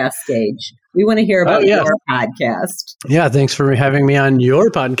podcast, Gage. We want to hear about your podcast. Yeah, thanks for having me on your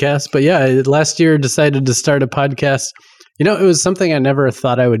podcast. But yeah, last year decided to start a podcast. It was something I never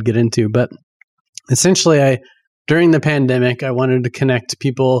thought I would get into, but essentially during the pandemic, I wanted to connect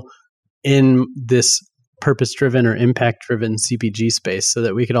people in this purpose-driven or impact-driven CPG space so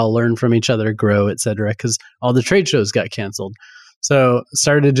that we could all learn from each other, grow, et cetera, because all the trade shows got canceled. So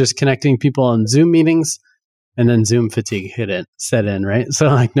started just connecting people on Zoom meetings, and then Zoom fatigue set in, right?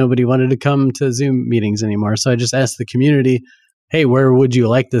 So nobody wanted to come to Zoom meetings anymore. So I just asked the community, hey, where would you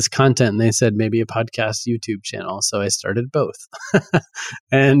like this content? And they said maybe a podcast YouTube channel. So I started both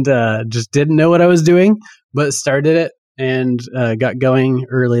and just didn't know what I was doing, but started it and got going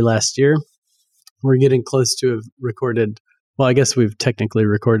early last year. We're getting close to have recorded. Well, I guess we've technically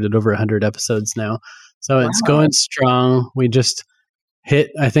recorded over 100 episodes now. So it's going strong. We just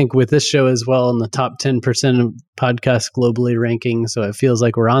hit, I think, with this show as well in the top 10% of podcasts globally ranking. So it feels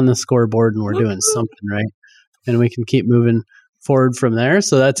like we're on the scoreboard and we're doing something right. And we can keep moving forward from there.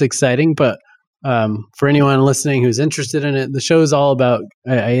 So that's exciting. But for anyone listening who's interested in it, the show is all about,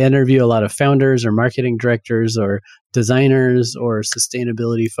 I interview a lot of founders or marketing directors or designers or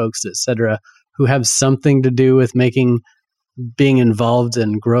sustainability folks, et cetera, who have something to do with being involved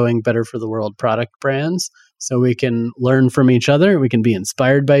in growing better for the world product brands. So we can learn from each other. We can be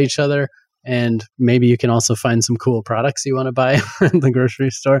inspired by each other. And maybe you can also find some cool products you want to buy in the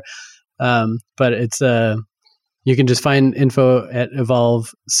grocery store. But it's you can just find info at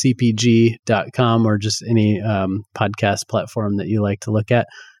evolvecpg.com or just any podcast platform that you like to look at.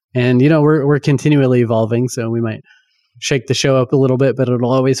 And, we're continually evolving. So we might shake the show up a little bit, but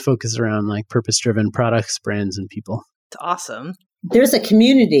it'll always focus around purpose-driven products, brands, and people. It's awesome. There's a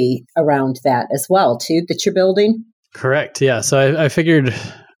community around that as well, too, that you're building. Correct. Yeah. So I figured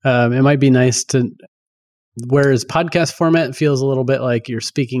it might be nice to, whereas podcast format feels a little bit like you're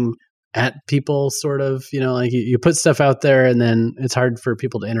speaking at people, sort of, you put stuff out there and then it's hard for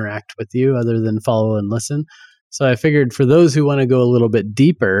people to interact with you other than follow and listen. So I figured for those who want to go a little bit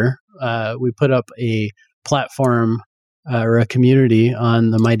deeper, we put up a platform or a community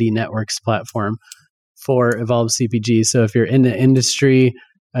on the Mighty Networks platform for Evolve CPG. So if you're in the industry,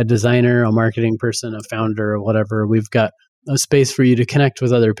 a designer, a marketing person, a founder, or whatever, we've got a space for you to connect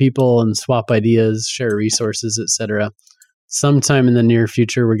with other people and swap ideas, share resources, etc. Sometime in the near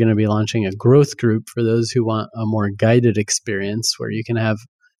future, we're going to be launching a growth group for those who want a more guided experience where you can have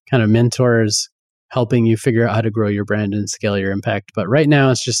kind of mentors helping you figure out how to grow your brand and scale your impact. But right now,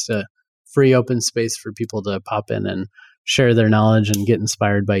 it's just a free open space for people to pop in and share their knowledge and get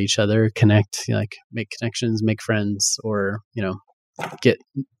inspired by each other, connect, make connections, make friends, or, get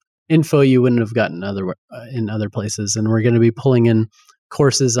info you wouldn't have gotten in other places. And we're going to be pulling in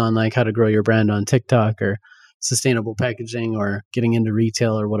courses on how to grow your brand on TikTok or sustainable packaging or getting into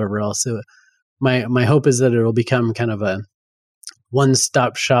retail or whatever else. So my hope is that it'll become kind of a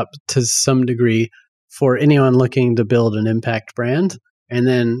one-stop shop to some degree for anyone looking to build an impact brand. And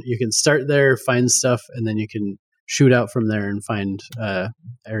then you can start there, find stuff, and then you can shoot out from there and find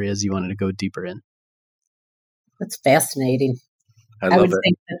areas you wanted to go deeper in. That's fascinating. I would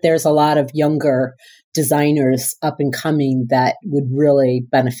think that there's a lot of younger designers up and coming that would really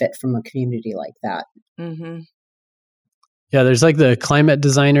benefit from a community like that. Mm-hmm. Yeah, there's the climate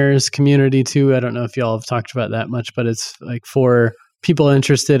designers community too. I don't know if y'all have talked about that much, but it's for people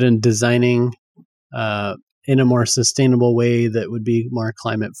interested in designing in a more sustainable way that would be more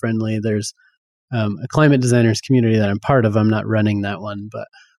climate friendly. There's a climate designers community that I'm part of. I'm not running that one,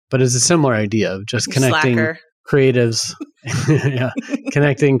 but it's a similar idea of just connecting creatives,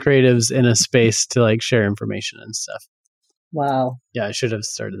 connecting creatives in a space to share information and stuff. Wow. Yeah, I should have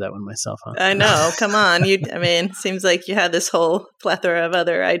started that one myself, huh? I know. Come on. Seems like you had this whole plethora of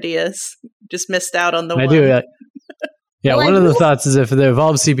other ideas. Just missed out on the one. I do. Yeah, one of the thoughts is if the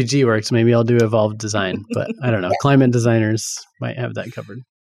Evolve CPG works, maybe I'll do Evolve Design. But I don't know. Yeah. Climate designers might have that covered.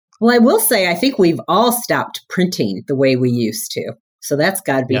 Well, I will say, I think we've all stopped printing the way we used to. So that's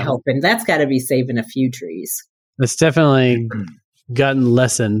got to be helping. That's got to be saving a few trees. It's definitely gotten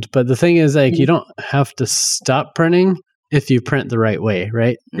lessened. But the thing is, you don't have to stop printing. if you print the right way,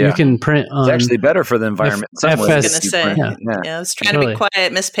 right? Yeah. You can print on. It's actually better for the environment. I was going to say, Yeah. I was trying to be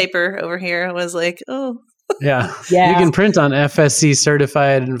quiet. Miss Paper over here. I was like, oh. Yeah. You can print on FSC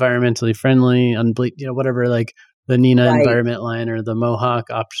certified, environmentally friendly, whatever, like the Neenah environment line or the Mohawk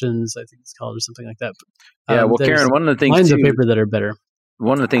options, I think it's called, or something like that. Yeah. Well, Karen, one of the things lines of paper that are better.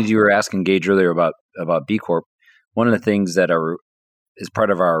 One of the things you were asking Gage earlier about B Corp, one of the things that is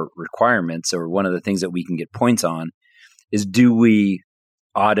part of our requirements, or one of the things that we can get points on, is do we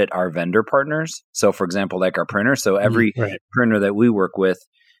audit our vendor partners? So, for example, like our printer. So every printer that we work with,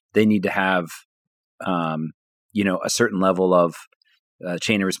 they need to have, a certain level of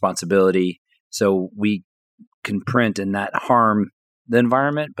chain of responsibility. So we can print and not harm the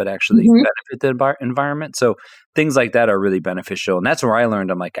environment, but actually benefit the environment. So things like that are really beneficial. And that's where I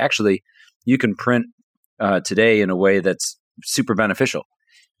learned, I'm like, actually, you can print today in a way that's super beneficial.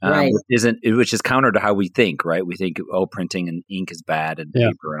 Which is counter to how we think, right? We think, printing and ink is bad and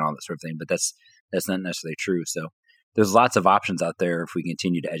paper and all that sort of thing, but that's not necessarily true. So there's lots of options out there if we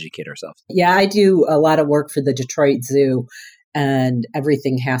continue to educate ourselves. Yeah, I do a lot of work for the Detroit Zoo, and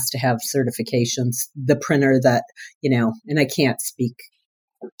everything has to have certifications. The printer that, and I can't speak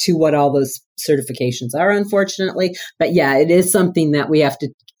to what all those certifications are, unfortunately, but yeah, it is something that we have to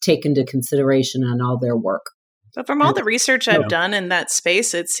take into consideration on all their work. But from all the research I've done in that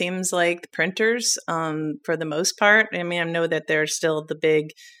space, it seems like the printers, for the most part, I mean, I know that there's still the big,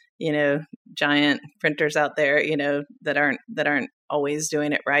 giant printers out there, that aren't always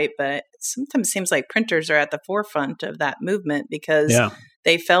doing it right. But it sometimes seems like printers are at the forefront of that movement because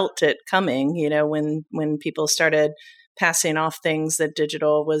they felt it coming, when people started passing off things that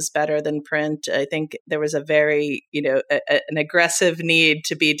digital was better than print. I think there was a very, an aggressive need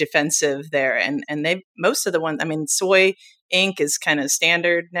to be defensive there. And most of the ones, I mean, soy ink is kind of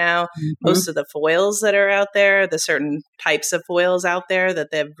standard now. Most of the foils that are out there, the certain types of foils out there,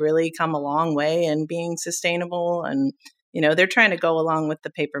 that they've really come a long way in being sustainable. And, they're trying to go along with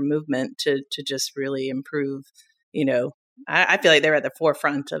the paper movement to just really improve, I feel like they're at the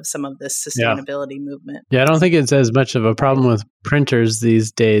forefront of some of this sustainability movement. Yeah, I don't think it's as much of a problem with printers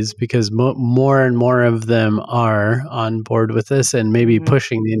these days because more and more of them are on board with this and maybe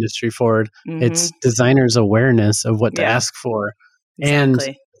pushing the industry forward. It's designers' awareness of what to ask for and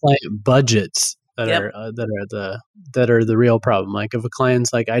client budgets that are the real problem. Like if a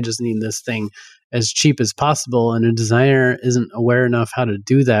client's like, I just need this thing as cheap as possible, and a designer isn't aware enough how to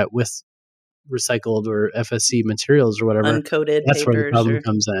do that with recycled or FSC materials or whatever, uncoated that's papers, where the problem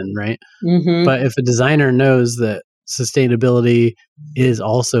comes in, right? But if a designer knows that sustainability is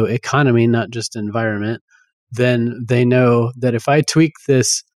also economy, not just environment, then they know that if I tweak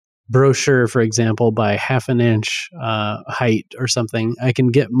this brochure, for example, by half an inch height or something, I can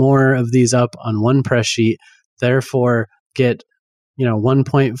get more of these up on one press sheet, therefore get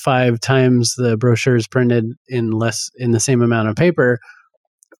 1.5 times the brochures printed in the same amount of paper.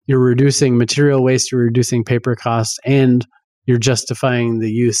 You're reducing material waste, you're reducing paper costs, and you're justifying the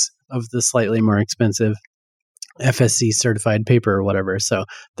use of the slightly more expensive FSC certified paper or whatever. So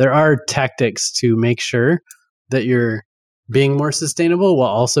there are tactics to make sure that you're being more sustainable while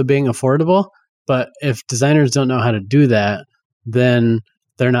also being affordable. But if designers don't know how to do that, then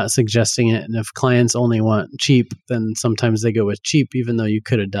they're not suggesting it. And if clients only want cheap, then sometimes they go with cheap, even though you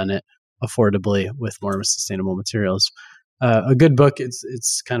could have done it affordably with more sustainable materials. A good book,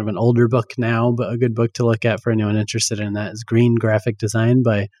 it's kind of an older book now, but a good book to look at for anyone interested in that is Green Graphic Design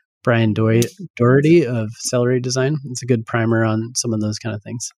by Brian Doherty of Celery Design. It's a good primer on some of those kind of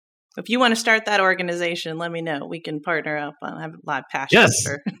things. If you want to start that organization, let me know. We can partner up. I have a lot of passion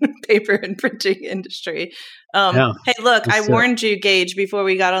for paper and printing industry. Hey, look, I warned you, Gage, before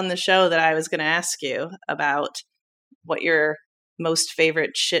we got on the show that I was going to ask you about what your most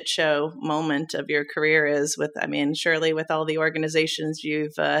favorite shit show moment of your career is surely with all the organizations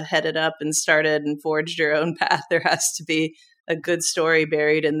you've headed up and started and forged your own path, there has to be a good story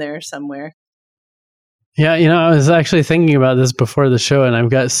buried in there somewhere. Yeah, I was actually thinking about this before the show, and I've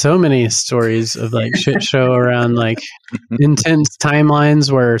got so many stories of like shit show around like intense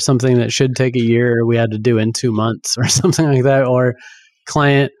timelines where something that should take a year we had to do in 2 months or something like that, or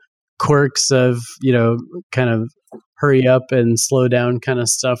client quirks of, kind of hurry up and slow down kind of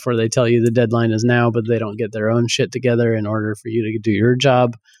stuff where they tell you the deadline is now, but they don't get their own shit together in order for you to do your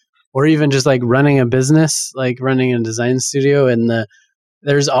job. Or even just like running a business, like running a design studio, and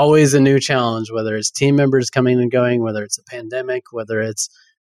there's always a new challenge, whether it's team members coming and going, whether it's a pandemic, whether it's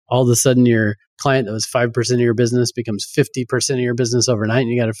all of a sudden your client that was 5% of your business becomes 50% of your business overnight, and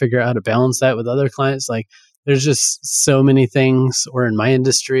you got to figure out how to balance that with other clients. Like there's just so many things, or in my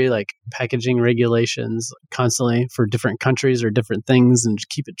industry, like packaging regulations constantly for different countries or different things, and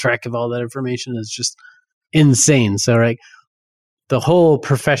keeping track of all that information is just insane. So, right, the whole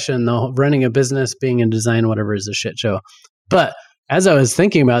profession, running a business, being in design, whatever, is a shit show. But as I was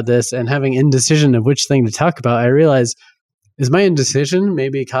thinking about this and having indecision of which thing to talk about, I realized, is my indecision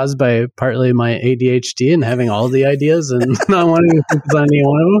maybe caused by partly my ADHD and having all the ideas and not wanting to focus on any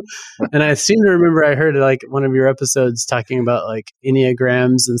one of them? And I seem to remember I heard like one of your episodes talking about like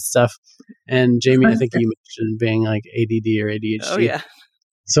Enneagrams and stuff. And Jamie, I think you mentioned being like ADD or ADHD. Oh, yeah.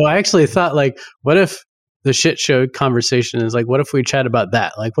 So I actually thought, like, what if the shit show conversation is like, what if we chat about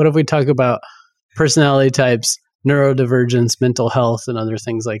that? Like, what if we talk about personality types, neurodivergence, mental health, and other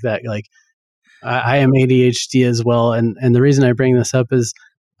things like that? Like, I am ADHD as well. And the reason I bring this up is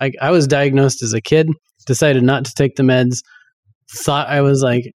I was diagnosed as a kid, decided not to take the meds, thought I was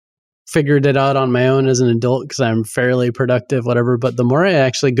like, figured it out on my own as an adult because I'm fairly productive, whatever. But the more I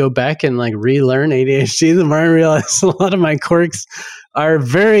actually go back and like relearn ADHD, the more I realize a lot of my quirks are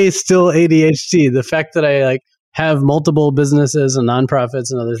very still ADHD. The fact that I like have multiple businesses and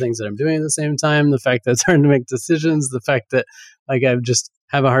nonprofits and other things that I'm doing at the same time, the fact that it's hard to make decisions, the fact that like I just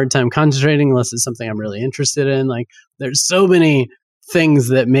have a hard time concentrating unless it's something I'm really interested in. Like, there's so many things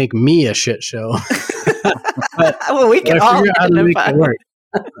that make me a shit show. Well, we can all identify.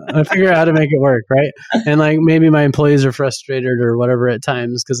 I figure out how to make it work, right? And like maybe my employees are frustrated or whatever at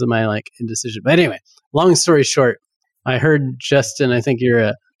times because of my like indecision. But anyway, long story short, I heard Justin, I think you're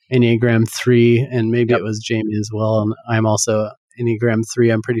a Enneagram 3, and maybe it was Jamie as well. And I'm also Enneagram 3.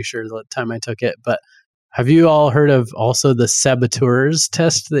 I'm pretty sure the time I took it. But have you all heard of also the Saboteurs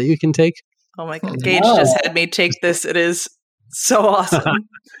test that you can take? Oh my God. Gage just had me take this. It is so awesome.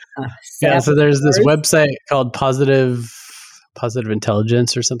 Yeah, so there's this website called Positive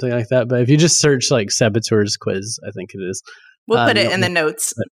Intelligence or something like that. But if you just search like Saboteurs quiz, I think it is. We'll put it in the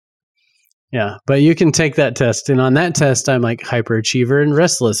notes. Yeah, but you can take that test. And on that test, I'm like hyperachiever and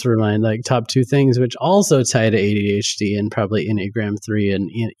restless were my like top 2 things, which also tie to ADHD and probably Enneagram 3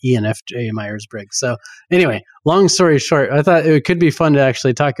 and ENFJ Myers-Briggs. So anyway, long story short, I thought it could be fun to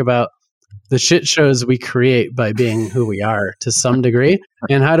actually talk about the shit shows we create by being who we are to some degree.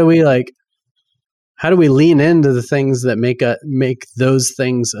 And how do we lean into the things that make those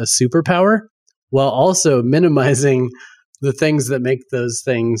things a superpower while also minimizing the things that make those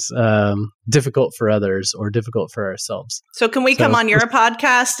things difficult for others or difficult for ourselves. So can we come on your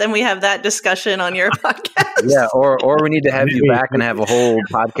podcast and we have that discussion on your podcast? Yeah, or we need to have you back and have a whole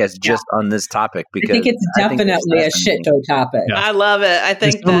podcast just on this topic, because I think it's definitely a shit show topic. Yeah. I love it. I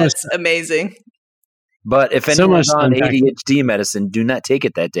think that's amazing. But if anyone's on ADHD medicine, do not take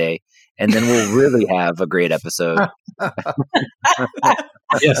it that day, and then we'll really have a great episode.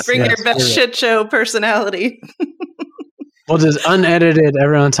 Bring your best shit show personality. Well, just unedited,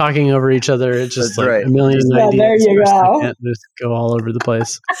 everyone talking over each other. It's just like a million ideas. There you go. Just go all over the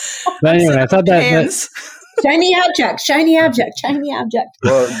place. But anyway, I thought that shiny object.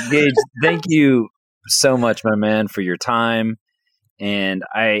 Well, Gage, thank you so much, my man, for your time. And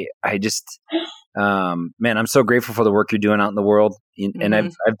I just, man, I'm so grateful for the work you're doing out in the world. And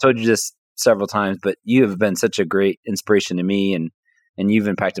I've told you this several times, but you have been such a great inspiration to me, and you've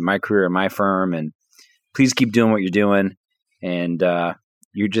impacted my career and my firm. And please keep doing what you're doing. And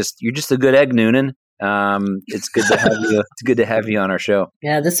you're just a good egg, Noonan. It's good to have you. It's good to have you on our show.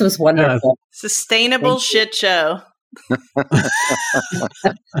 Yeah, this was wonderful. Sustainable shit show. That's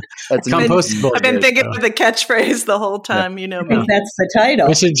compostable. I've been thinking of the catchphrase the whole time. You know me. That's the title.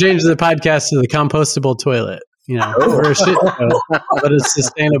 We should change the podcast to the compostable toilet. You know, we're a shit show, but it's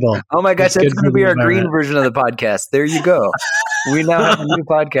sustainable. Oh my gosh, that's going to be our green version of the podcast. There you go. We now have a new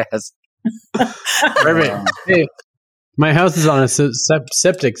podcast. Perfect. Hey, my house is on a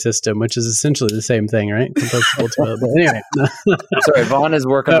septic system, which is essentially the same thing, right? Compostable toilet. But anyway, sorry, Vaughn is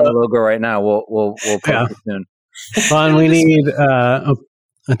working on the logo right now. We'll post it soon. Vaughn, we need a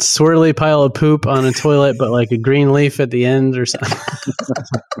swirly pile of poop on a toilet, but like a green leaf at the end or something.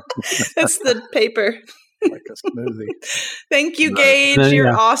 That's the paper. Like a smoothie. Thank you, Gage.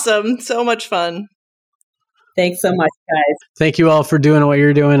 You're awesome. So much fun. Thanks so much, guys. Thank you all for doing what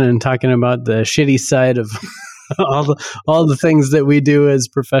you're doing and talking about the shitty side of all the things that we do as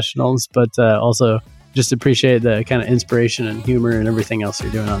professionals, but also just appreciate the kind of inspiration and humor and everything else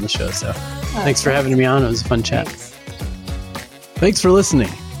you're doing on the show. So thanks for having me on. It was a fun chat. Thanks for listening.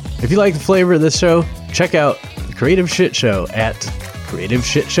 If you like the flavor of this show, check out The Creative Shit Show at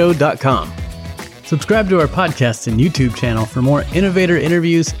creativeshitshow.com. Subscribe to our podcast and YouTube channel for more innovator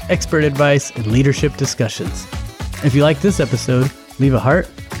interviews, expert advice, and leadership discussions. If you like this episode, leave a heart,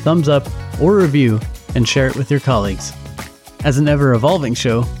 thumbs up, or review, and share it with your colleagues. As an ever-evolving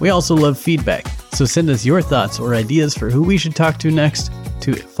show, we also love feedback, so send us your thoughts or ideas for who we should talk to next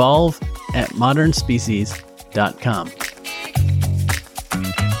to evolve@modernspecies.com.